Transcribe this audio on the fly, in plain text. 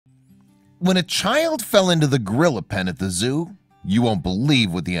When a child fell into the gorilla pen at the zoo, you won't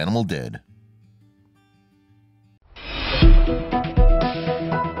believe what the animal did.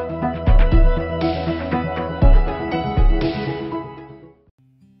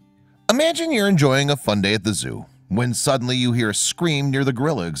 Imagine you're enjoying a fun day at the zoo when suddenly you hear a scream near the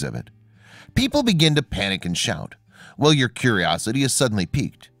gorilla exhibit. People begin to panic and shout. Well, your curiosity is suddenly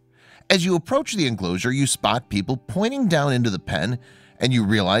piqued. As you approach the enclosure, you spot people pointing down into the pen, and you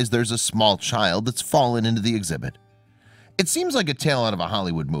realize there's a small child that's fallen into the exhibit. It seems like a tale out of a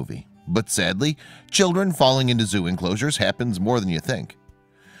Hollywood movie, but sadly, children falling into zoo enclosures happens more than you think.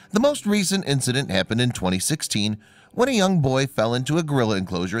 The most recent incident happened in 2016 when a young boy fell into a gorilla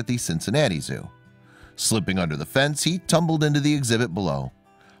enclosure at the Cincinnati Zoo. Slipping under the fence, he tumbled into the exhibit below.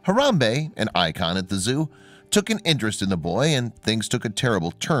 Harambe, an icon at the zoo, took an interest in the boy, and things took a terrible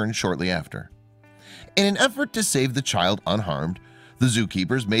turn shortly after. In an effort to save the child unharmed, the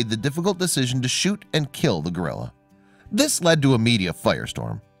zookeepers made the difficult decision to shoot and kill the gorilla. This led to a media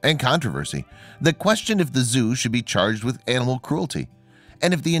firestorm and controversy that questioned if the zoo should be charged with animal cruelty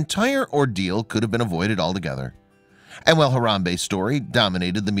and if the entire ordeal could have been avoided altogether. And while Harambe's story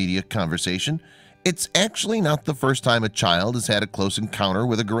dominated the media conversation, it's actually not the first time a child has had a close encounter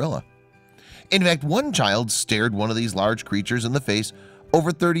with a gorilla. In fact, one child stared one of these large creatures in the face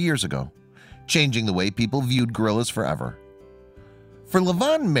over 30 years ago, changing the way people viewed gorillas forever. For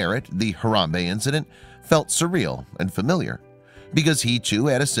Levon Merritt, the Harambe incident felt surreal and familiar because he too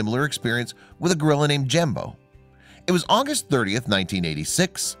had a similar experience with a gorilla named Jambo. It was August 30th,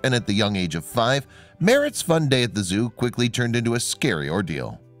 1986, and at the young age of 5, Merritt's fun day at the zoo quickly turned into a scary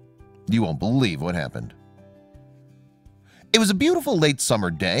ordeal. You won't believe what happened. It was a beautiful late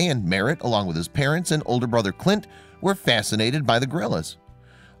summer day, and Merritt, along with his parents and older brother Clint, were fascinated by the gorillas.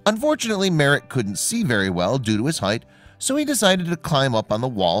 Unfortunately, Merritt couldn't see very well due to his height, so he decided to climb up on the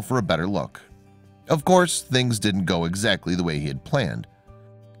wall for a better look. Of course, things didn't go exactly the way he had planned.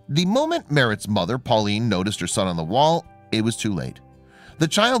 The moment Merritt's mother, Pauline, noticed her son on the wall, it was too late. The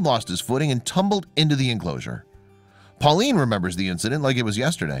child lost his footing and tumbled into the enclosure. Pauline remembers the incident like it was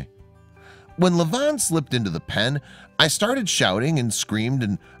yesterday. When Levon slipped into the pen, I started shouting and screamed,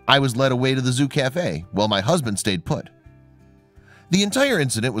 and I was led away to the zoo cafe while my husband stayed put. The entire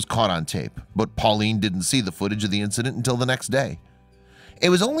incident was caught on tape, but Pauline didn't see the footage of the incident until the next day. It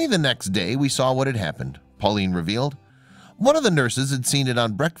was only the next day we saw what had happened, Pauline revealed. One of the nurses had seen it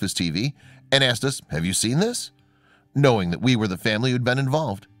on breakfast TV and asked us, "Have you seen this?" knowing that we were the family who'd been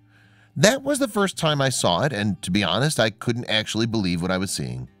involved. That was the first time I saw it, and to be honest, I couldn't actually believe what I was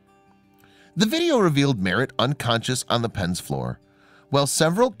seeing. The video revealed Merritt unconscious on the pen's floor, while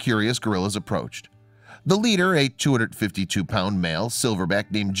several curious gorillas approached. The leader, a 252-pound male silverback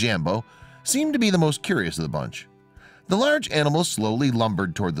named Jambo, seemed to be the most curious of the bunch. The large animal slowly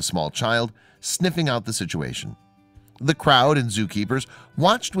lumbered toward the small child, sniffing out the situation. The crowd and zookeepers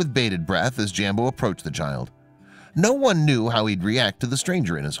watched with bated breath as Jambo approached the child. No one knew how he'd react to the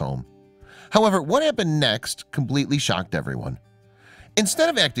stranger in his home. However, what happened next completely shocked everyone. Instead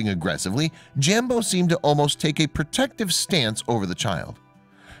of acting aggressively, Jambo seemed to almost take a protective stance over the child.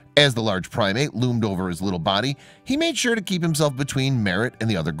 As the large primate loomed over his little body, he made sure to keep himself between Merritt and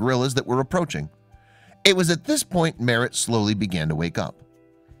the other gorillas that were approaching. It was at this point Merritt slowly began to wake up.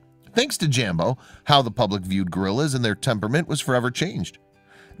 Thanks to Jambo, how the public viewed gorillas and their temperament was forever changed.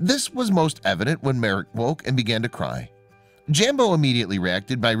 This was most evident when Merritt woke and began to cry. Jambo immediately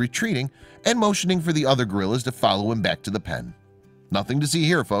reacted by retreating and motioning for the other gorillas to follow him back to the pen. Nothing to see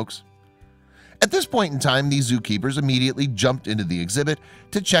here, folks. At this point in time, the zookeepers immediately jumped into the exhibit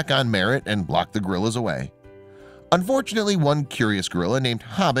to check on Merritt and block the gorillas away. Unfortunately, one curious gorilla named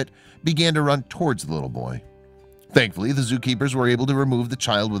Hobbit began to run towards the little boy. Thankfully, the zookeepers were able to remove the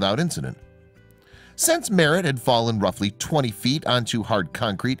child without incident. Since Merritt had fallen roughly 20 feet onto hard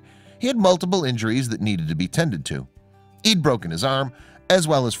concrete, he had multiple injuries that needed to be tended to. He'd broken his arm, as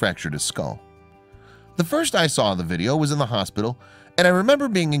well as fractured his skull. The first I saw the video was in the hospital, and I remember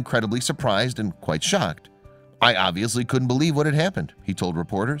being incredibly surprised and quite shocked. I obviously couldn't believe what had happened, he told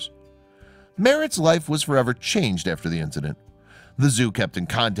reporters. Merritt's life was forever changed after the incident. The zoo kept in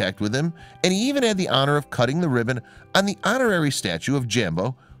contact with him, and he even had the honor of cutting the ribbon on the honorary statue of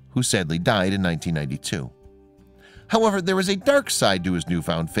Jambo, who sadly died in 1992. However, there was a dark side to his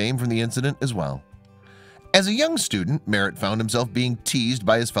newfound fame from the incident as well. As a young student, Merritt found himself being teased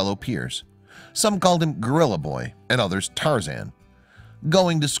by his fellow peers. Some called him Gorilla Boy and others Tarzan.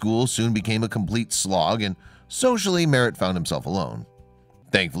 Going to school soon became a complete slog, and socially Merritt found himself alone.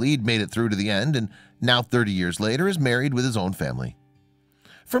 Thankfully, he'd made it through to the end, and now 30 years later is married with his own family.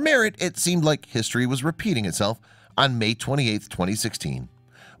 For Merritt, it seemed like history was repeating itself on May 28, 2016,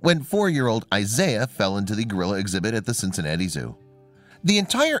 when 4-year-old Isaiah fell into the gorilla exhibit at the Cincinnati Zoo. The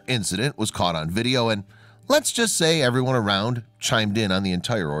entire incident was caught on video, and let's just say everyone around chimed in on the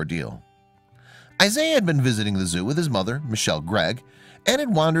entire ordeal. Isaiah had been visiting the zoo with his mother, Michelle Gregg, and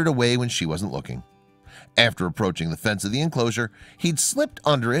had wandered away when she wasn't looking. After approaching the fence of the enclosure, he'd slipped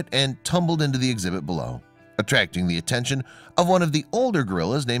under it and tumbled into the exhibit below, attracting the attention of one of the older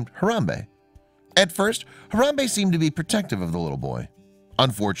gorillas named Harambe. At first, Harambe seemed to be protective of the little boy.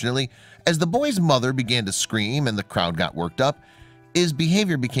 Unfortunately, as the boy's mother began to scream and the crowd got worked up, his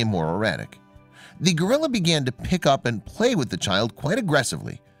behavior became more erratic. The gorilla began to pick up and play with the child quite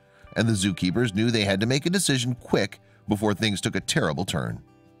aggressively, and the zookeepers knew they had to make a decision quick before things took a terrible turn.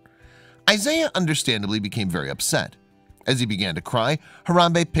 Isaiah understandably became very upset. As he began to cry,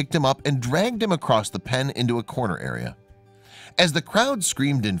 Harambe picked him up and dragged him across the pen into a corner area. As the crowd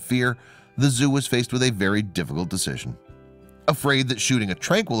screamed in fear, the zoo was faced with a very difficult decision. Afraid that shooting a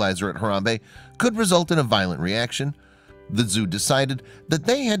tranquilizer at Harambe could result in a violent reaction, the zoo decided that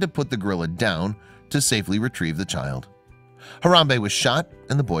they had to put the gorilla down to safely retrieve the child. Harambe was shot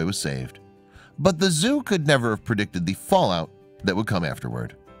and the boy was saved. But the zoo could never have predicted the fallout that would come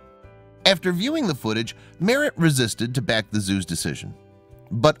afterward. After viewing the footage, Merritt resisted to back the zoo's decision,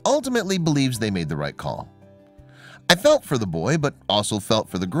 but ultimately believes they made the right call. "I felt for the boy, but also felt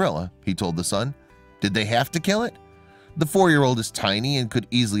for the gorilla," he told The Sun. "Did they have to kill it? The 4-year-old is tiny and could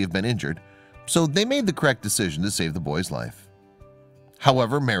easily have been injured, so they made the correct decision to save the boy's life."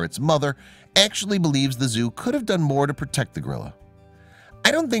 However, Merritt's mother actually believes the zoo could have done more to protect the gorilla. "I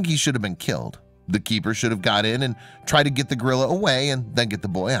don't think he should have been killed. The keeper should have got in and tried to get the gorilla away and then get the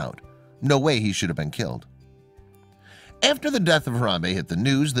boy out. No way he should have been killed." After the death of Harambe hit the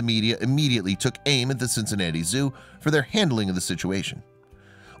news, the media immediately took aim at the Cincinnati Zoo for their handling of the situation.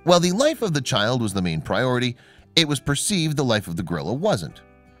 While the life of the child was the main priority, it was perceived the life of the gorilla wasn't.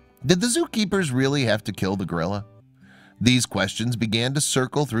 Did the zookeepers really have to kill the gorilla? These questions began to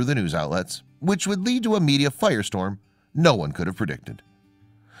circle through the news outlets, which would lead to a media firestorm no one could have predicted.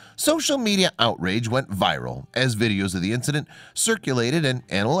 Social media outrage went viral as videos of the incident circulated and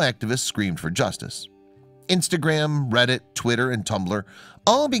animal activists screamed for justice. Instagram, Reddit, Twitter, and Tumblr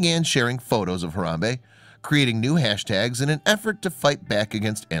all began sharing photos of Harambe, creating new hashtags in an effort to fight back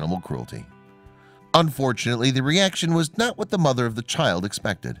against animal cruelty. Unfortunately, the reaction was not what the mother of the child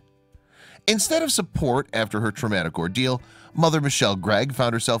expected. Instead of support after her traumatic ordeal, Mother Michelle Gregg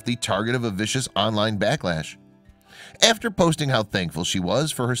found herself the target of a vicious online backlash. After posting how thankful she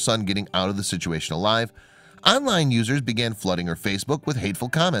was for her son getting out of the situation alive, online users began flooding her Facebook with hateful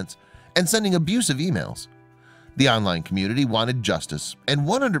comments and sending abusive emails. The online community wanted justice and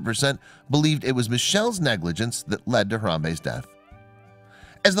 100% believed it was Michelle's negligence that led to Harambe's death.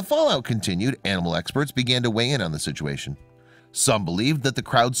 As the fallout continued, animal experts began to weigh in on the situation. Some believed that the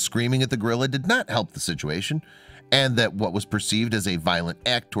crowd screaming at the gorilla did not help the situation, and that what was perceived as a violent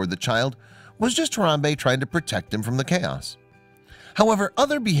act toward the child was just Harambe trying to protect him from the chaos. However,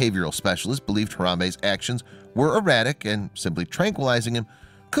 other behavioral specialists believed Harambe's actions were erratic and simply tranquilizing him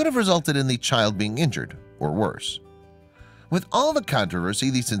could have resulted in the child being injured or worse. With all the controversy,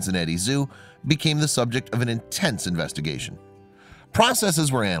 the Cincinnati Zoo became the subject of an intense investigation.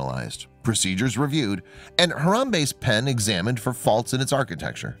 Processes were analyzed, procedures reviewed, and Harambe's pen examined for faults in its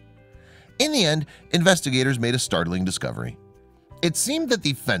architecture. In the end, investigators made a startling discovery. It seemed that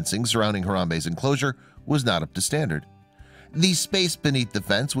the fencing surrounding Harambe's enclosure was not up to standard. The space beneath the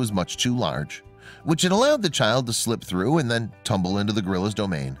fence was much too large, which had allowed the child to slip through and then tumble into the gorilla's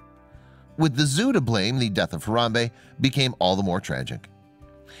domain. With the zoo to blame, the death of Harambe became all the more tragic.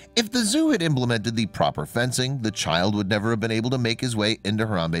 If the zoo had implemented the proper fencing, the child would never have been able to make his way into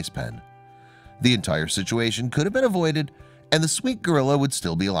Harambe's pen. The entire situation could have been avoided, and the sweet gorilla would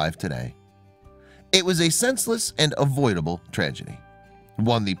still be alive today. It was a senseless and avoidable tragedy,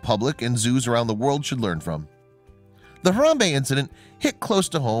 one the public and zoos around the world should learn from. The Harambe incident hit close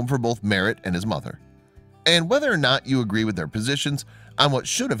to home for both Merritt and his mother. And whether or not you agree with their positions on what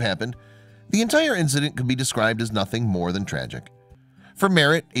should have happened, the entire incident could be described as nothing more than tragic. For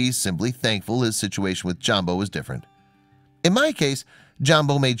Merritt, he's simply thankful his situation with Jumbo was different. "In my case,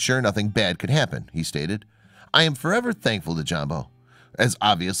 Jumbo made sure nothing bad could happen," he stated. "I am forever thankful to Jumbo, as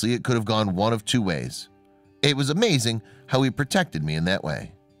obviously it could have gone one of two ways. It was amazing how he protected me in that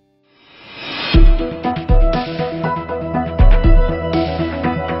way."